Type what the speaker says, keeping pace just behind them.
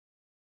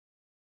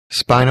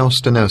Spinal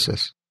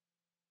stenosis.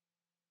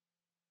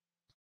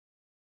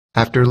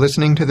 After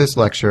listening to this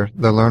lecture,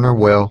 the learner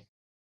will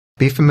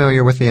be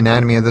familiar with the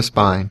anatomy of the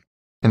spine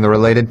and the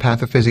related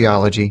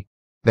pathophysiology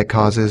that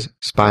causes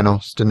spinal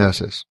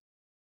stenosis.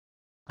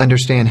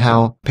 Understand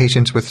how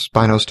patients with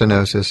spinal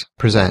stenosis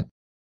present.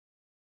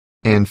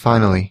 And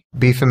finally,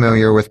 be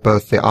familiar with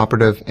both the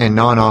operative and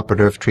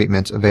non-operative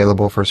treatments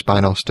available for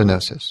spinal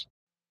stenosis.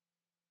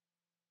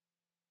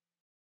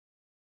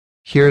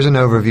 Here's an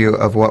overview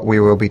of what we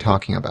will be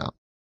talking about.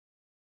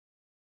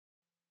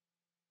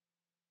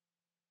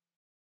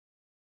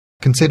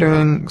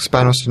 Considering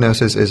spinal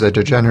stenosis is a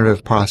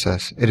degenerative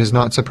process, it is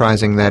not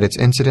surprising that its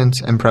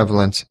incidence and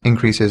prevalence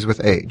increases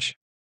with age.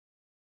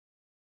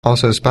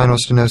 Also, spinal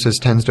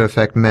stenosis tends to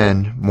affect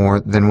men more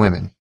than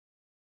women.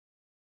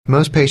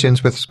 Most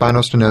patients with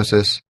spinal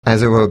stenosis,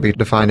 as it will be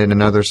defined in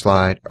another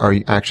slide, are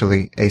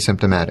actually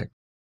asymptomatic.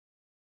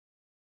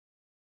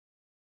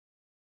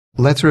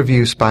 Let's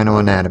review spinal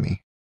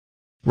anatomy.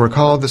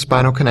 Recall the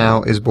spinal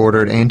canal is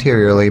bordered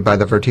anteriorly by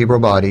the vertebral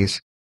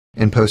bodies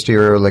and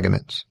posterior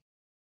ligaments.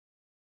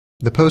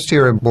 The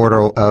posterior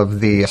border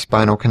of the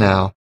spinal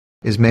canal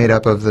is made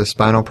up of the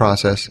spinal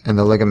process and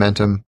the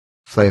ligamentum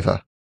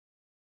flava.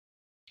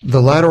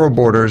 The lateral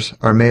borders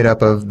are made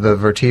up of the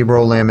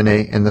vertebral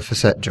laminae and the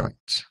facet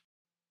joints.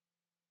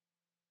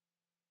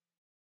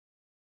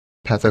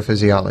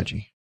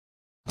 Pathophysiology.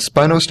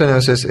 Spinal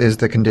stenosis is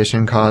the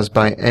condition caused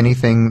by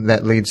anything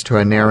that leads to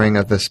a narrowing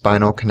of the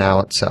spinal canal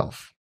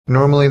itself.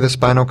 Normally, the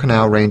spinal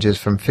canal ranges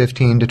from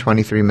 15 to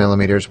 23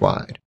 millimeters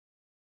wide.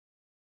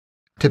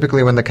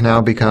 Typically, when the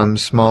canal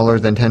becomes smaller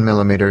than 10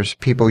 millimeters,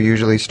 people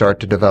usually start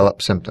to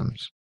develop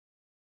symptoms.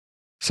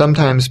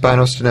 Sometimes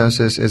spinal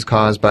stenosis is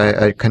caused by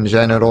a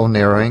congenital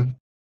narrowing,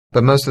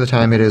 but most of the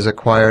time it is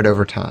acquired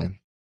over time.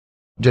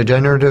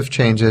 Degenerative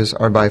changes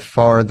are by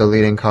far the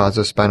leading cause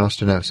of spinal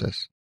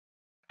stenosis.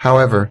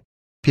 However,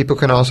 people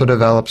can also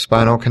develop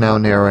spinal canal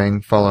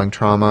narrowing following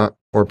trauma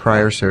or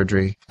prior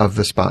surgery of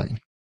the spine.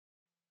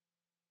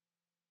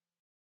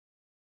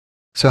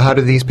 So how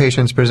do these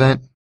patients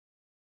present?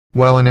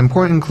 Well, an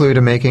important clue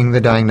to making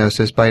the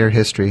diagnosis by your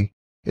history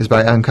is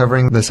by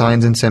uncovering the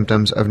signs and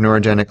symptoms of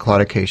neurogenic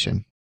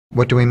claudication.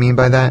 What do we mean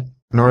by that?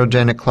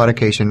 Neurogenic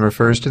claudication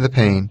refers to the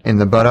pain in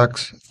the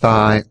buttocks,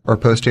 thigh, or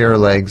posterior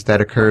legs that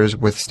occurs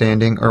with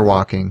standing or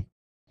walking,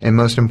 and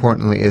most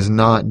importantly is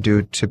not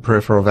due to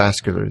peripheral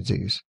vascular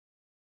disease.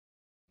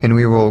 And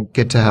we will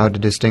get to how to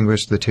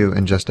distinguish the two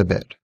in just a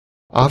bit.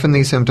 Often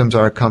these symptoms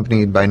are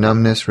accompanied by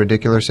numbness,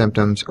 radicular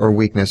symptoms, or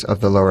weakness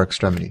of the lower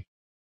extremity.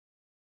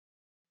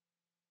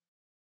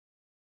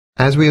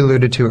 As we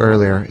alluded to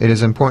earlier, it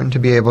is important to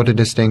be able to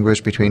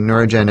distinguish between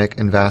neurogenic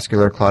and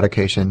vascular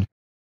claudication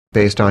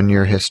based on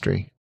your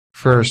history.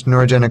 First,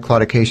 neurogenic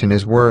claudication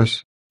is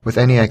worse with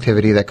any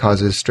activity that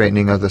causes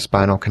straightening of the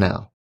spinal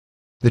canal.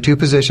 The two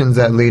positions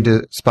that lead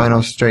to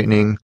spinal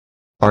straightening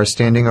are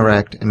standing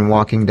erect and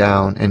walking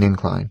down an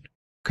incline.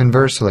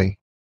 Conversely,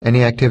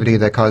 any activity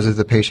that causes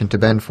the patient to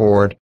bend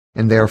forward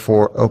and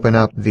therefore open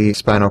up the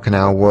spinal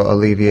canal will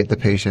alleviate the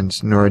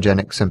patient's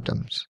neurogenic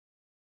symptoms.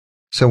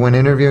 So when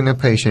interviewing a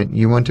patient,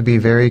 you want to be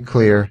very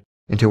clear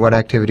into what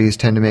activities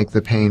tend to make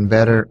the pain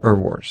better or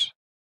worse.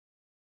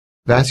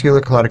 Vascular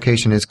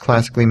claudication is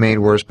classically made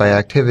worse by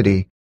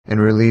activity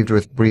and relieved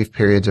with brief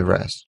periods of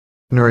rest.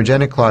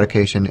 Neurogenic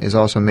claudication is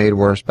also made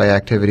worse by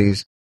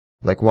activities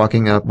like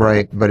walking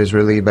upright, but is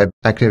relieved by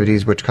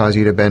activities which cause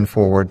you to bend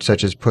forward,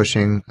 such as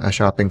pushing a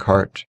shopping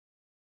cart.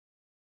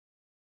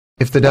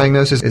 If the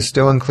diagnosis is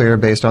still unclear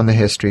based on the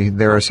history,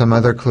 there are some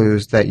other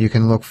clues that you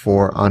can look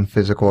for on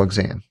physical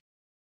exam.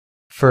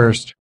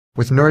 First,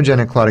 with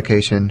neurogenic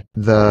claudication,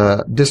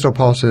 the distal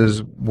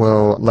pulses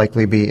will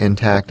likely be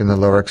intact in the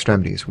lower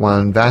extremities, while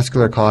in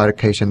vascular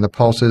claudication the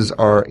pulses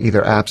are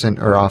either absent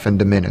or often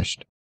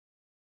diminished.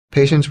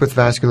 Patients with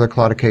vascular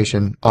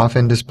claudication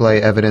often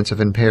display evidence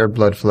of impaired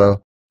blood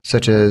flow,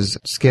 such as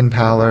skin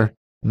pallor,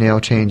 nail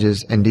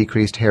changes, and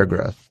decreased hair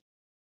growth.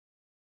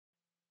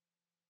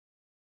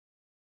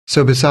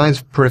 So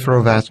besides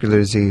peripheral vascular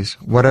disease,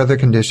 what other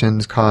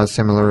conditions cause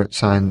similar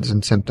signs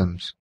and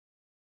symptoms?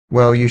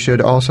 Well, you should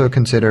also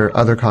consider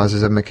other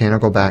causes of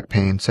mechanical back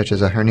pain, such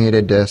as a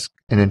herniated disc,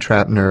 an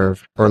entrapped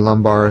nerve, or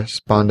lumbar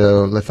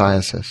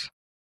spondylothiasis.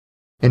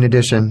 In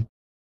addition,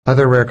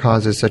 other rare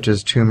causes such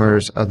as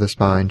tumors of the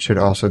spine should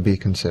also be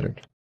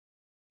considered.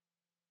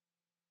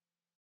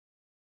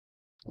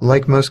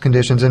 Like most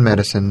conditions in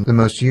medicine, the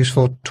most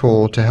useful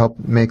tool to help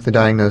make the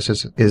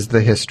diagnosis is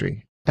the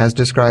history. As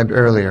described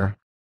earlier,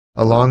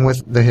 along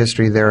with the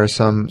history, there are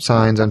some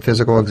signs on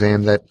physical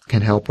exam that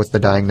can help with the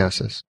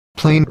diagnosis.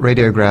 Plain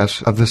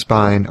radiographs of the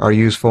spine are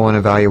useful in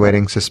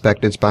evaluating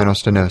suspected spinal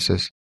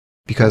stenosis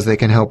because they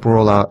can help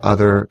rule out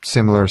other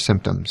similar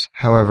symptoms.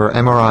 However,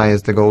 MRI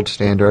is the gold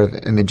standard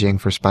of imaging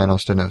for spinal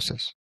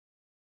stenosis.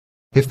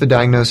 If the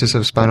diagnosis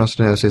of spinal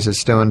stenosis is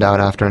still in doubt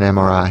after an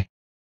MRI,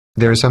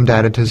 there is some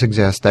data to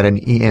suggest that an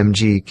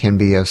EMG can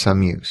be of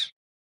some use.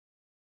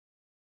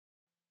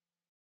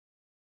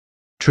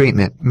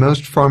 Treatment.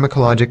 Most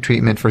pharmacologic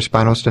treatment for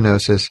spinal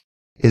stenosis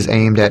is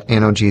aimed at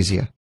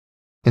analgesia.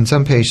 In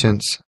some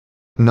patients,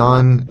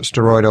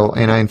 non-steroidal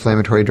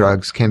anti-inflammatory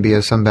drugs can be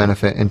of some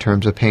benefit in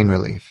terms of pain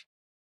relief.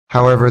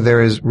 However,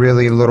 there is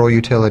really little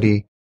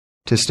utility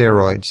to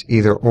steroids,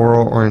 either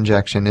oral or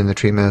injection, in the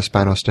treatment of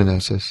spinal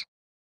stenosis,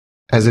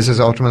 as this is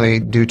ultimately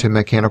due to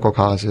mechanical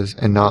causes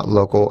and not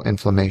local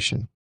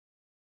inflammation.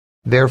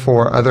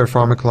 Therefore, other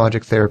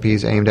pharmacologic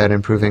therapies aimed at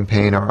improving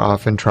pain are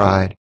often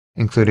tried,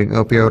 including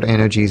opioid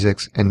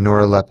analgesics and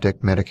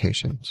neuroleptic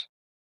medications.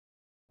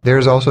 There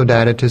is also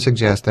data to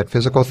suggest that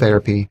physical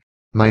therapy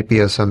might be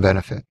of some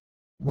benefit.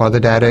 While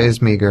the data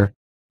is meager,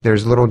 there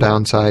is little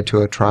downside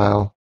to a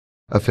trial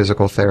of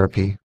physical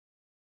therapy.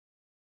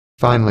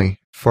 Finally,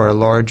 for a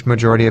large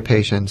majority of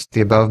patients,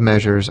 the above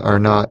measures are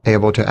not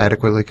able to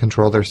adequately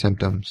control their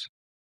symptoms,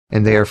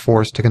 and they are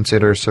forced to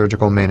consider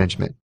surgical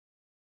management.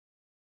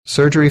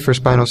 Surgery for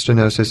spinal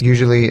stenosis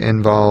usually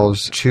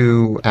involves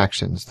two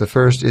actions. The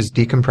first is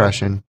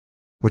decompression,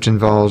 which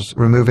involves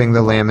removing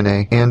the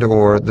laminae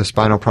and/or the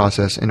spinal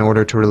process in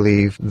order to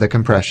relieve the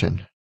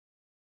compression.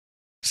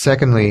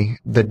 Secondly,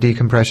 the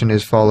decompression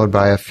is followed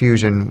by a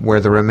fusion where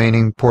the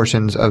remaining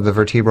portions of the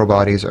vertebral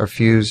bodies are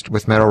fused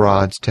with metal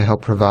rods to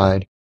help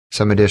provide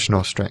some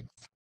additional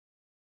strength.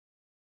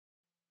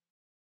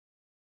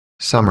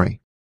 Summary.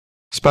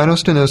 Spinal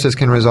stenosis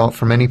can result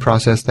from any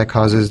process that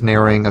causes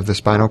narrowing of the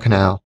spinal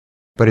canal,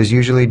 but is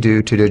usually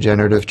due to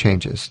degenerative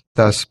changes.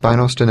 Thus,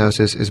 spinal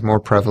stenosis is more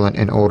prevalent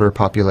in older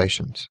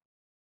populations.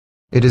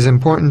 It is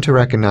important to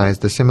recognize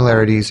the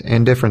similarities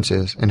and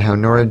differences in how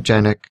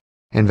neurogenic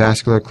and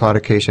vascular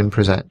claudication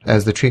present,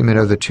 as the treatment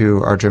of the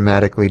two are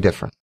dramatically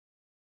different.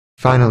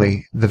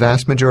 Finally, the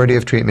vast majority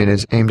of treatment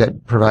is aimed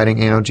at providing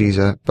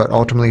analgesia, but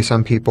ultimately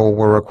some people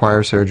will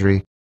require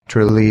surgery to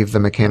relieve the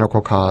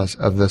mechanical cause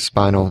of the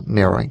spinal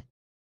narrowing.